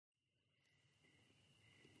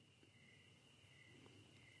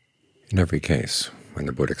In every case, when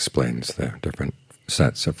the Buddha explains the different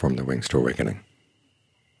sets that form the wings to awakening,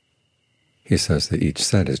 he says that each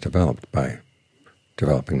set is developed by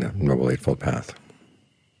developing the Noble Eightfold Path.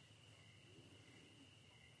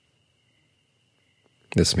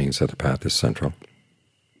 This means that the path is central.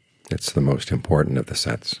 It's the most important of the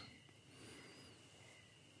sets.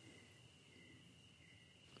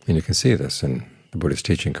 And you can see this in the Buddha's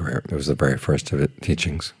teaching career. It was the very first of his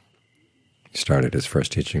teachings. He started his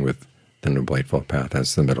first teaching with the Noble Eightfold Path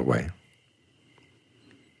as the middle way.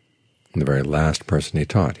 And the very last person he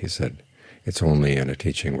taught, he said, it's only in a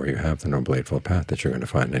teaching where you have the Noble Eightfold Path that you're going to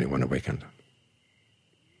find anyone awakened.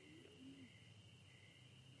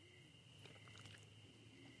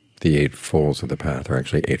 The 8 folds of the path are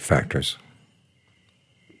actually 8 factors.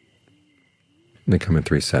 And they come in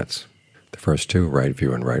 3 sets. The first 2, right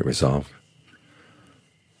view and right resolve,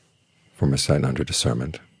 form a set under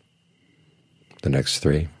discernment. The next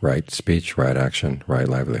 3, right speech, right action, right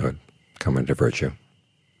livelihood, come under virtue.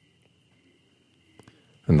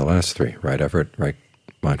 And the last 3, right effort, right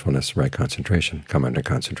mindfulness, right concentration, come under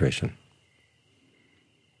concentration.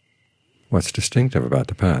 What's distinctive about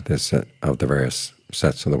the path is that of the various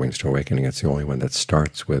sets of the wings to awakening, it's the only one that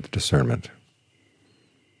starts with discernment,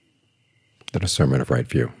 the discernment of right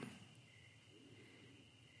view.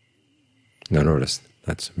 Now notice,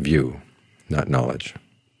 that's view, not knowledge.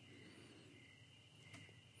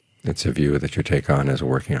 It's a view that you take on as a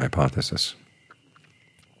working hypothesis.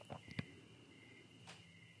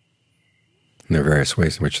 And there are various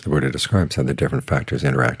ways in which the Buddha describes how the different factors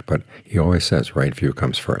interact, but he always says right view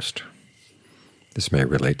comes first. This may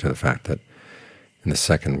relate to the fact that in the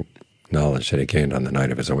second knowledge that he gained on the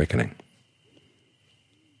night of his awakening,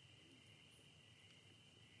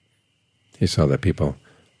 he saw that people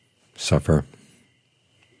suffer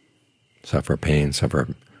pain,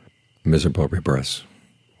 suffer miserable rebirths,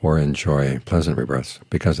 or enjoy pleasant rebirths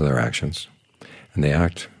because of their actions, and they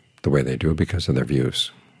act the way they do because of their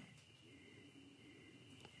views.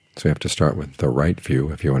 So you have to start with the right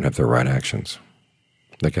view if you want to have the right actions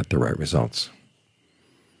that get the right results,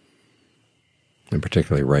 and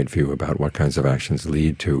particularly right view about what kinds of actions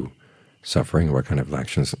lead to suffering and what kind of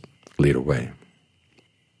actions lead away.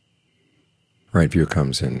 Right view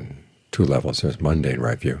comes in 2 levels. There's mundane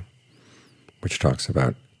right view, which talks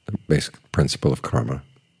about the basic principle of karma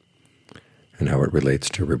and how it relates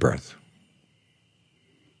to rebirth.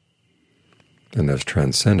 And there's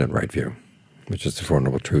transcendent right view, which is the Four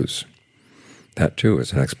Noble Truths. That too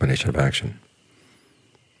is an explanation of action.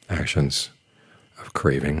 Actions of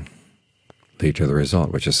craving lead to the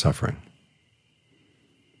result, which is suffering.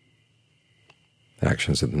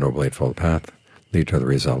 Actions of the Noble Eightfold Path lead to the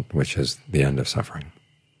result, which is the end of suffering.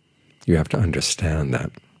 You have to understand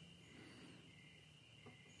that.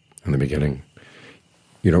 In the beginning,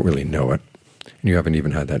 you don't really know it, and you haven't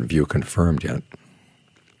even had that view confirmed yet,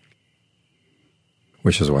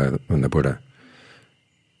 which is why when the Buddha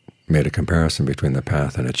made a comparison between the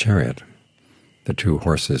path and a chariot, the 2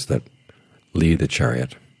 horses that lead the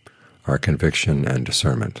chariot are conviction and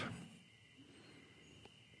discernment.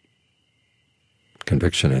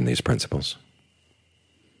 Conviction in these principles.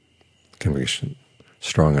 Conviction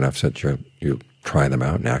strong enough so that you try them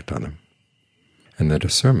out and act on them. And the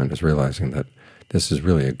discernment is realizing that this is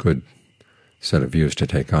really a good set of views to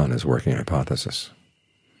take on as working hypothesis.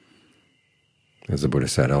 As the Buddha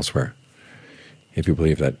said elsewhere, if you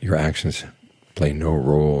believe that your actions play no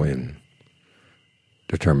role in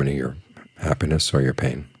determining your happiness or your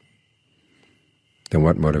pain, then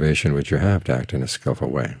what motivation would you have to act in a skillful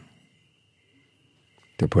way,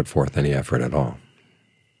 to put forth any effort at all,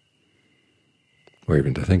 or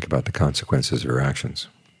even to think about the consequences of your actions?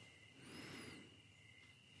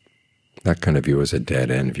 That kind of view is a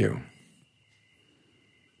dead-end view.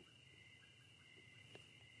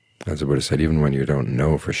 As the Buddha said, even when you don't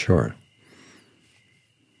know for sure,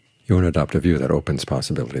 you want to adopt a view that opens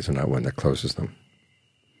possibilities and not one that closes them.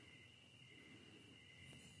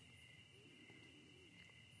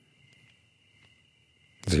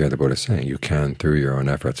 As here the Buddha is saying, you can, through your own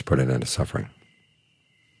efforts, put an end to suffering.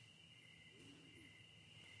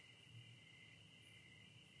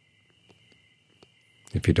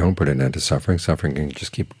 If you don't put an end to suffering, suffering can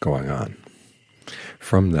just keep going on.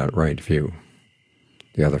 From that right view,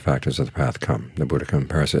 the other factors of the path come. The Buddha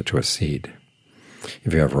compares it to a seed.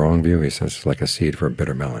 If you have a wrong view, he says it's like a seed for a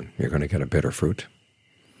bitter melon. You're going to get a bitter fruit.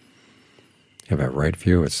 If you have a right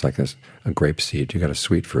view, it's like a grape seed. You get a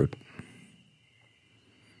sweet fruit.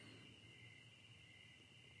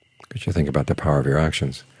 Because you think about the power of your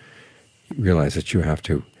actions, you realize that you have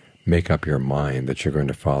to make up your mind that you're going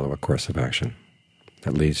to follow a course of action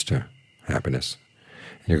that leads to happiness.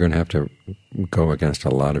 You're going to have to go against a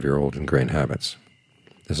lot of your old ingrained habits.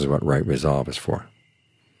 This is what right resolve is for.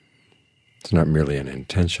 It's not merely an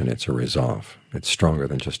intention, it's a resolve. It's stronger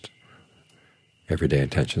than just everyday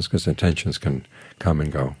intentions, because intentions can come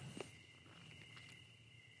and go.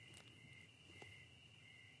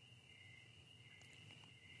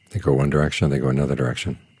 They go one direction, they go another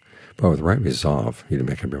direction. But with right resolve, you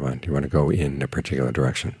make up your mind. You want to go in a particular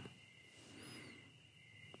direction.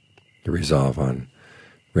 You resolve on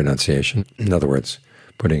renunciation. In other words,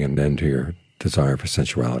 putting an end to your desire for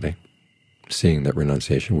sensuality, seeing that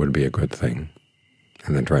renunciation would be a good thing,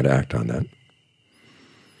 and then try to act on that.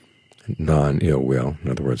 Non-ill will, in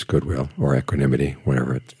other words, goodwill, or equanimity,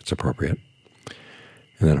 whenever it's appropriate.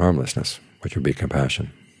 And then harmlessness, which would be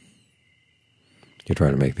compassion. You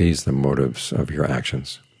try to make these the motives of your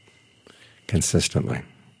actions consistently.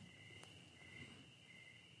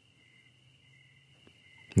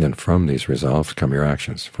 And then from these resolves come your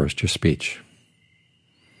actions. First, your speech.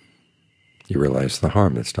 You realize the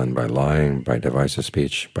harm that's done by lying, by divisive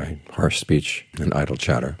speech, by harsh speech and idle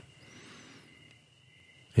chatter,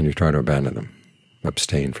 and you try to abandon them,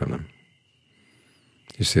 abstain from them.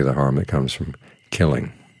 You see the harm that comes from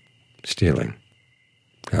killing, stealing,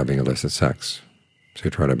 having illicit sex, so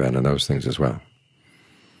you try to abandon those things as well.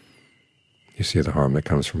 You see the harm that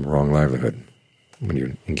comes from wrong livelihood, when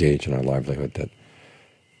you engage in a livelihood that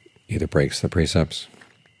either breaks the precepts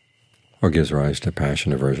or gives rise to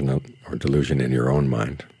passion, aversion, or delusion in your own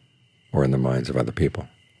mind or in the minds of other people.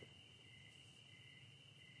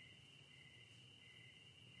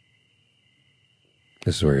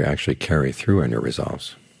 This is where you actually carry through on your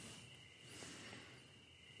resolves.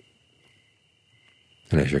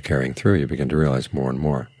 And as you're carrying through, you begin to realize more and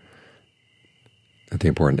more that the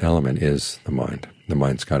important element is the mind. The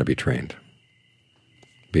mind's got to be trained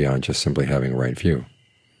beyond just simply having a right view.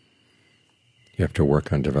 You have to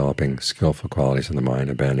work on developing skillful qualities in the mind,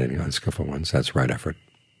 abandoning unskillful ones. That's right effort.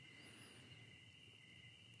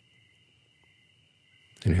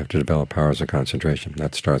 And you have to develop powers of concentration.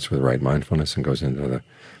 That starts with right mindfulness and goes into the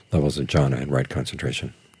levels of jhana and right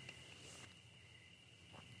concentration.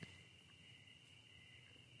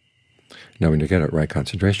 Now, when you get at right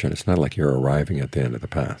concentration, it's not like you're arriving at the end of the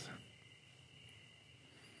path.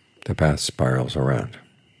 The path spirals around.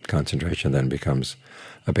 Concentration then becomes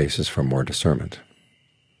a basis for more discernment.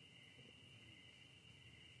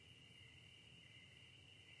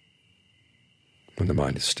 When the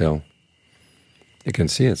mind is still, it can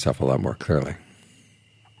see itself a lot more clearly.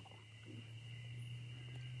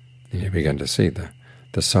 And you begin to see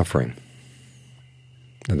the suffering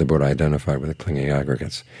that the Buddha identified with the clinging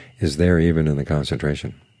aggregates is there even in the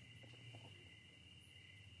concentration.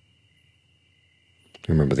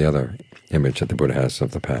 Remember the other image that the Buddha has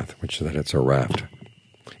of the path, which is that it's a raft.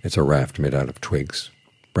 It's a raft made out of twigs,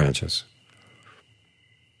 branches.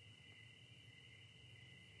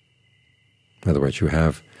 In other words, you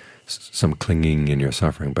have some clinging in your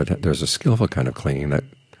suffering, but there's a skillful kind of clinging that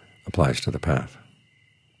applies to the path.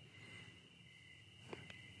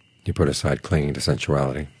 You put aside clinging to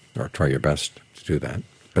sensuality, or try your best to do that,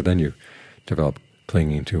 but then you develop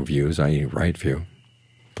clinging to views, i.e. right view,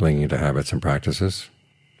 clinging to habits and practices,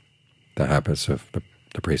 the habits of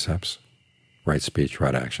the precepts, right speech,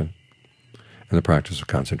 right action, and the practice of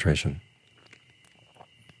concentration.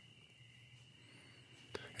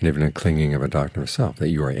 And even a clinging of a doctrine of self, that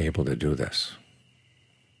you are able to do this.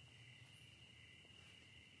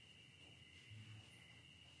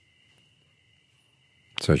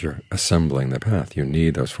 So as you're assembling the path, you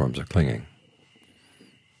need those forms of clinging.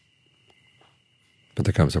 But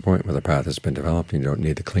there comes a point where the path has been developed and you don't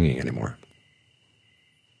need the clinging anymore.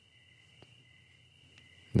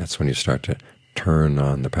 And that's when you start to turn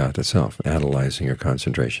on the path itself, analyzing your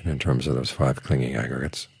concentration in terms of those 5 clinging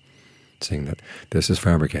aggregates, seeing that this is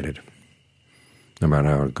fabricated. No matter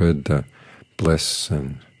how good the bliss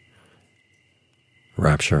and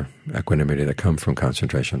rapture, equanimity that come from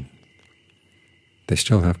concentration, they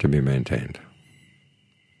still have to be maintained.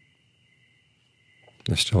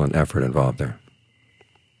 There's still an effort involved there.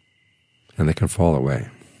 And they can fall away.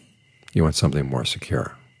 You want something more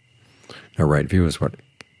secure. Now, right view is what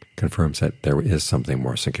confirms that there is something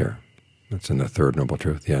more secure. That's in the Third Noble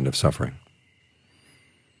Truth, the end of suffering,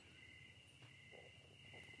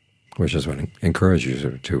 which is what encourages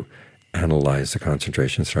you to analyze the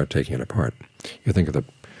concentration, start taking it apart. You think of the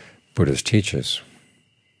Buddha's teachers,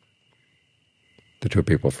 the 2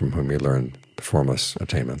 people from whom he learned the formless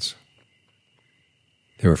attainments.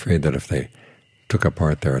 They were afraid that if they took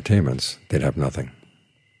apart their attainments, they'd have nothing.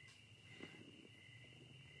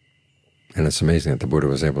 And it's amazing that the Buddha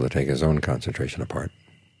was able to take his own concentration apart.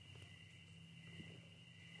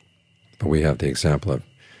 But we have the example of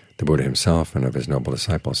the Buddha himself and of his noble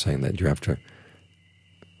disciples saying that you have to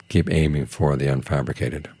keep aiming for the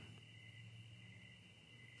unfabricated,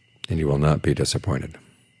 and you will not be disappointed.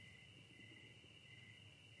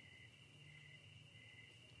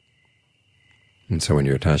 And so when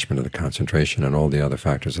your attachment to the concentration and all the other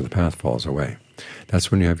factors of the path falls away,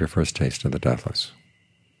 that's when you have your first taste of the deathless.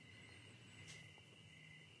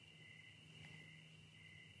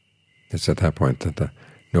 It's at that point that the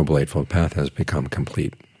Noble Eightfold Path has become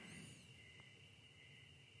complete.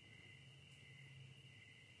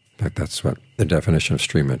 In fact, that's what the definition of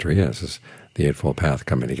stream entry is the Eightfold Path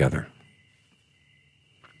coming together,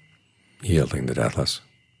 yielding the deathless.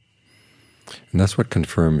 And that's what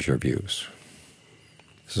confirms your views.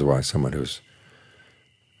 This is why someone who's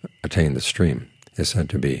attained the stream is said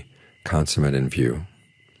to be consummate in view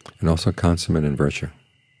and also consummate in virtue.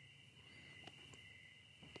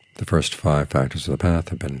 The first 5 factors of the path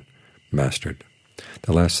have been mastered.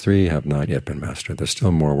 The last 3 have not yet been mastered. There's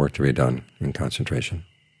still more work to be done in concentration.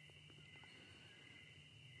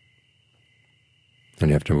 And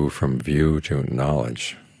you have to move from view to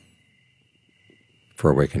knowledge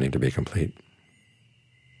for awakening to be complete.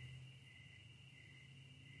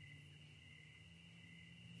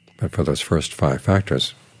 But for those first 5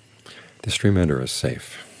 factors, the stream ender is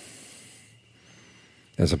safe.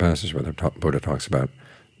 There's a passage where the Buddha talks about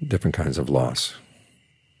different kinds of loss.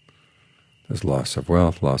 There's loss of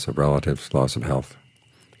wealth, loss of relatives, loss of health.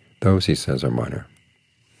 Those, he says, are minor.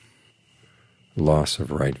 Loss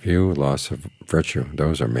of right view, loss of virtue,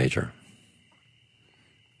 those are major.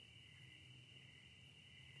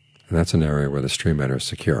 And that's an area where the stream ender is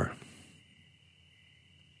secure.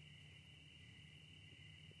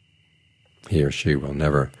 He or she will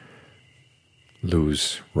never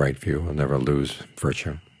lose right view, will never lose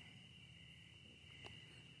virtue,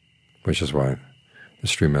 which is why the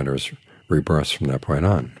stream ender is rebirths from that point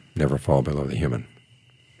on, never fall below the human.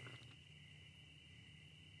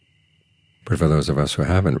 But for those of us who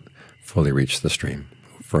haven't fully reached the stream,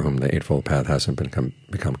 for whom the Eightfold Path hasn't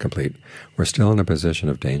become complete, we're still in a position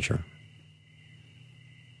of danger.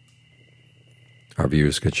 Our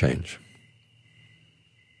views could change.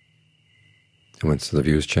 And once the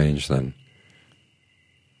views change, then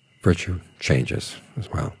virtue changes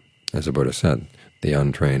as well. As the Buddha said, the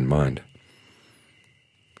untrained mind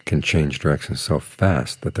can change direction so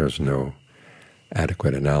fast that there's no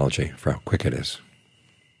adequate analogy for how quick it is.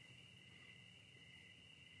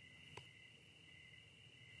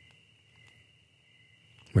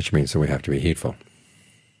 Which means that we have to be heedful,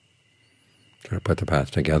 try to put the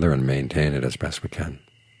path together and maintain it as best we can,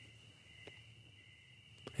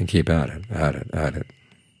 and keep at it, at it, at it.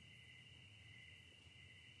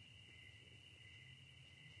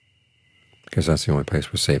 Because that's the only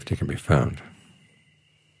place where safety can be found.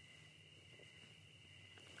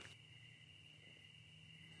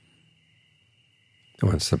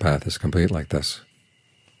 Once the path is complete like this,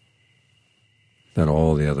 then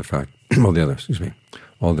all the other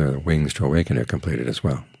wings to awaken are completed as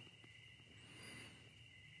well.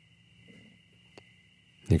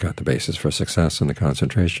 You got the basis for success in the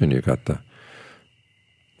concentration. You got the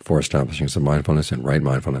 4 establishings of mindfulness and right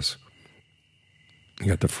mindfulness. You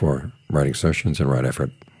got the 4 right exertions and right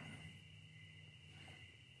effort.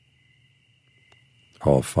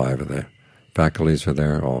 All 5 of the faculties are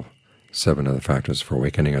there. All 7 of the factors for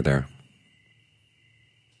awakening are there.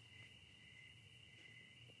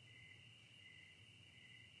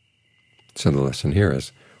 So the lesson here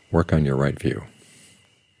is work on your right view.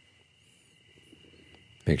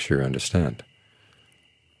 Make sure you understand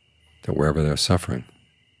that wherever there's suffering,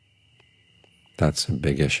 that's a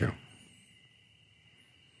big issue.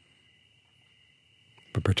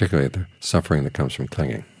 But particularly the suffering that comes from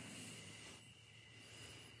clinging.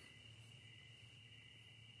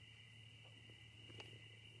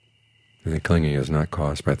 And the clinging is not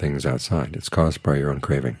caused by things outside. It's caused by your own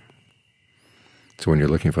craving. So when you're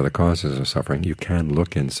looking for the causes of suffering, you can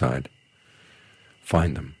look inside,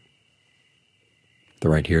 find them.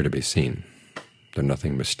 They're right here to be seen. They're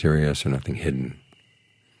nothing mysterious or nothing hidden.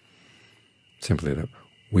 Simply that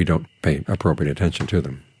we don't pay appropriate attention to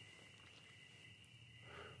them.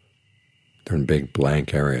 They're in big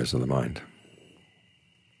blank areas of the mind.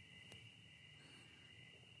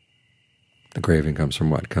 The craving comes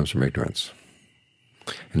from what? It comes from ignorance.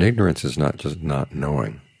 And ignorance is not just not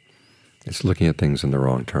knowing. It's looking at things in the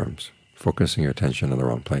wrong terms, focusing your attention in the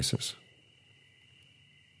wrong places.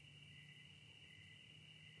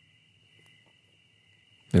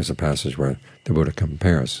 There's a passage where the Buddha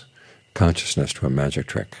compares consciousness to a magic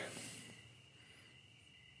trick.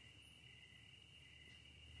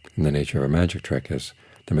 And the nature of a magic trick is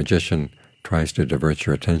The magician tries to divert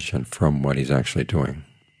your attention from what he's actually doing.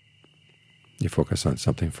 You focus on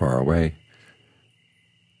something far away,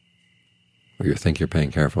 or you think you're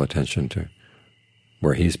paying careful attention to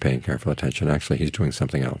where he's paying careful attention. Actually, he's doing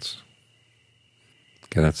something else.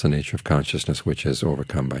 Okay, that's the nature of consciousness, which is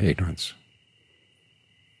overcome by ignorance.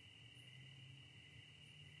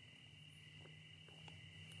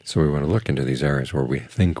 So we want to look into these areas where we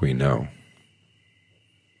think we know,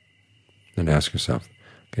 and ask yourself,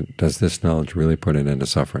 okay, does this knowledge really put an end to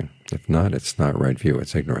suffering? If not, it's not right view,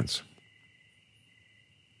 it's ignorance.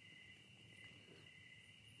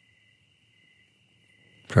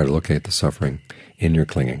 Try to locate the suffering in your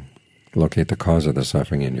clinging. Locate the cause of the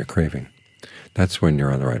suffering in your craving. That's when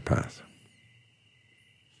you're on the right path.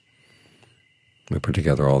 We put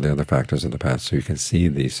together all the other factors of the path so you can see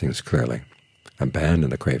these things clearly. Abandon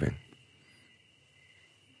the craving.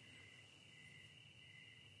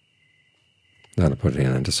 That'll put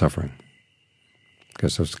an end to suffering.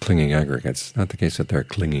 Because those clinging aggregates, it's not the case that they're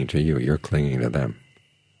clinging to you, you're clinging to them.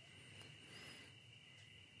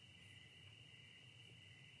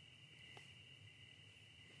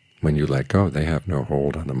 When you let go, they have no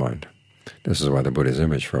hold on the mind. This is why the Buddha's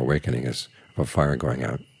image for awakening is of fire going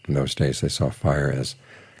out. In those days they saw fire as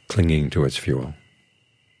clinging to its fuel.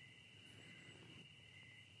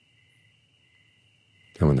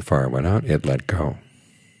 And when the fire went out, it let go.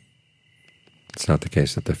 It's not the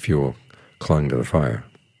case that the fuel clung to the fire.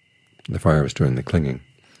 The fire was doing the clinging,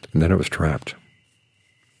 and then it was trapped.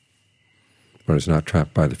 But it was not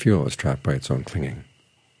trapped by the fuel, it was trapped by its own clinging.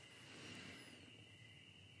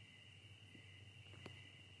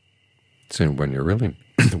 So when you're really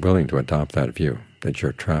willing to adopt that view, that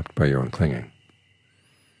you're trapped by your own clinging,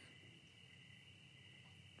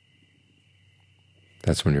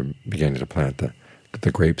 that's when you're beginning to plant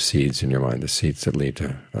the grape seeds in your mind, the seeds that lead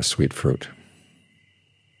to a sweet fruit.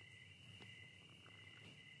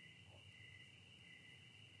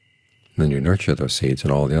 And then you nurture those seeds,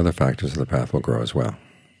 and all the other factors of the path will grow as well.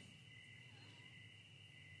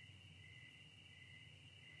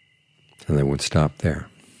 And they would stop there.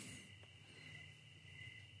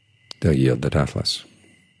 They'll yield the deathless.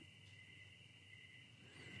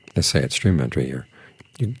 Let's say at stream entry here,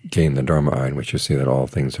 you gain the Dharma eye, in which you see that all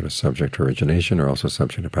things that are subject to origination are also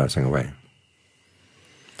subject to passing away.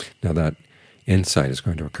 Now that insight is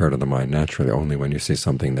going to occur to the mind naturally only when you see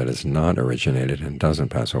something that is not originated and doesn't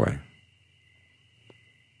pass away.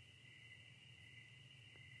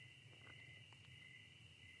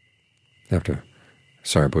 After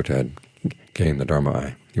Sariputta had gained the Dharma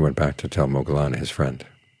eye, he went back to tell Moggallana, his friend.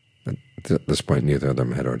 At this point, neither of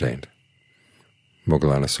them had ordained.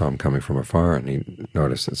 Moggallana saw him coming from afar, and he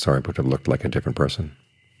noticed that Sariputta looked like a different person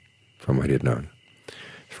from what he had known.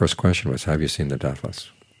 His first question was, "Have you seen the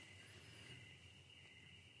deathless?"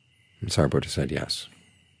 And Sariputta said, "Yes."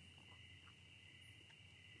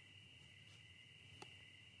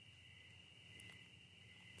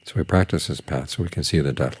 So we practice this path so we can see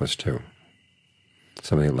the deathless too.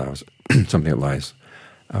 Something that lies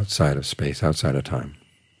outside of space, outside of time.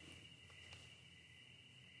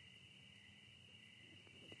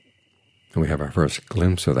 And we have our first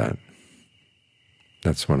glimpse of that.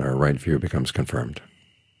 That's when our right view becomes confirmed.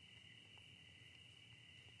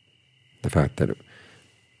 The fact that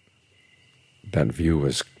that view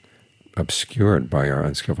was obscured by our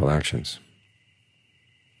unskillful actions.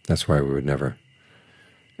 That's why we would never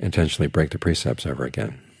intentionally break the precepts ever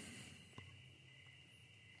again.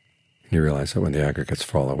 And you realize that when the aggregates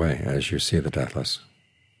fall away, as you see the deathless,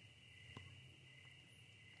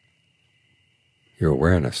 your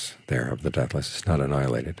awareness there of the deathless is not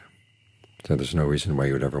annihilated. So there's no reason why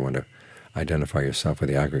you would ever want to identify yourself with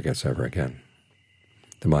the aggregates ever again.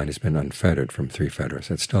 The mind has been unfettered from three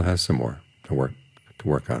fetters. It still has some more to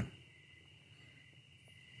work on.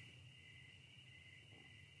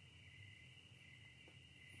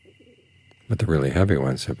 But the really heavy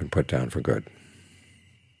ones have been put down for good.